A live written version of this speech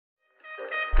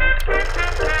So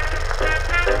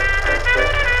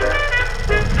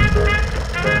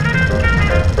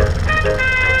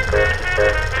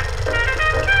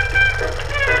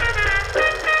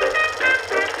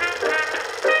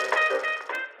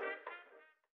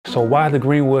why the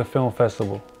Greenwood Film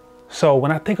Festival? So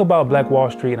when I think about Black Wall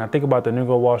Street and I think about the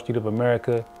Inaugural Wall Street of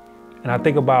America, and I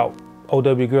think about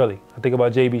O.W. Gurley, I think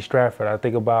about J.B. Stratford, I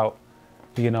think about,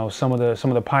 you know, some of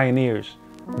the pioneers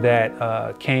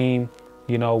that came,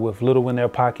 you know, with little in their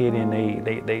pocket, and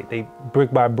they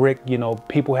brick by brick, you know,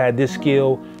 people had this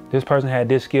skill, this person had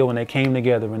this skill, and they came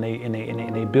together and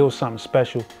they built something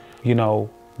special, you know,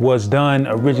 was done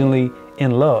originally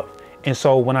in love. And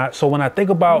so when I think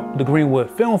about the Greenwood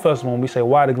Film Festival, and we say,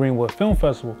 why the Greenwood Film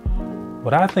Festival?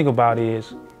 What I think about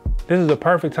is, this is the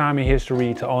perfect time in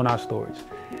history to own our stories.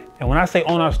 And when I say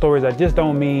own our stories, I just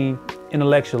don't mean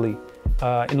intellectually,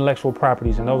 intellectual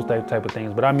properties and those type of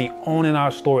things, but I mean owning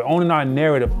our story, owning our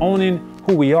narrative, owning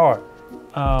who we are.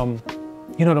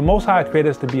 You know, the Most High created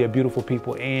us to be a beautiful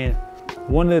people. And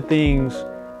one of the things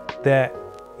that,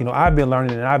 you know, I've been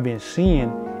learning and I've been seeing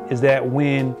is that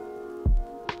when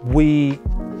we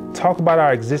talk about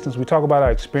our existence, we talk about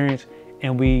our experience,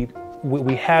 and we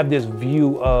have this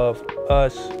view of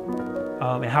us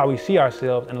and how we see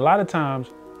ourselves. And a lot of times,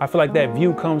 I feel like that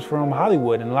view comes from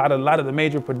Hollywood, and a lot of the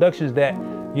major productions that,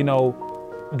 you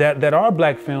know, that are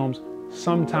Black films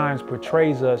sometimes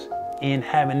portrays us in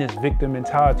having this victim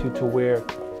mentality to where,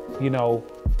 you know,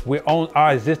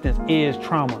 our existence is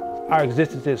trauma, our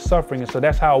existence is suffering, and so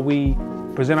that's how we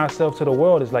present ourselves to the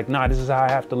world. It's like, nah, this is how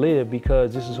I have to live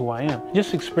because this is who I am.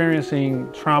 Just experiencing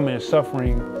trauma and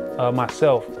suffering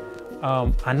myself,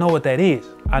 I know what that is.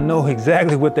 I know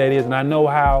exactly what that is, and I know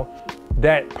how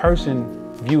that person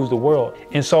views the world.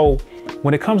 And so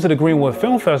when it comes to the Greenwood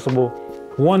Film Festival,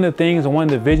 one of the things and one of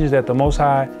the visions that the Most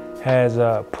High has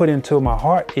put into my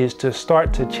heart is to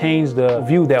start to change the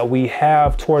view that we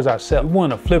have towards ourselves. We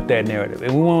want to flip that narrative,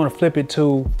 and we want to flip it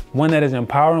to one that is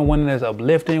empowering, one that is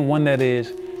uplifting, one that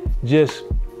is just,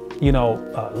 you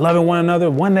know, loving one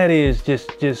another, one that is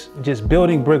just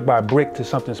building brick by brick to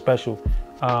something special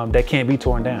that can't be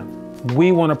torn down.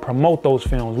 We want to promote those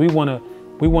films. We want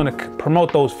to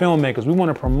promote those filmmakers. We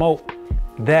want to promote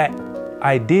that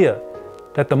idea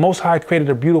that the Most High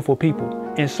created a beautiful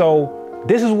people. And so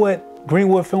this is what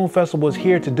Greenwood Film Festival is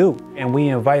here to do. And we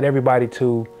invite everybody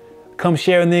to come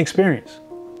share in the experience.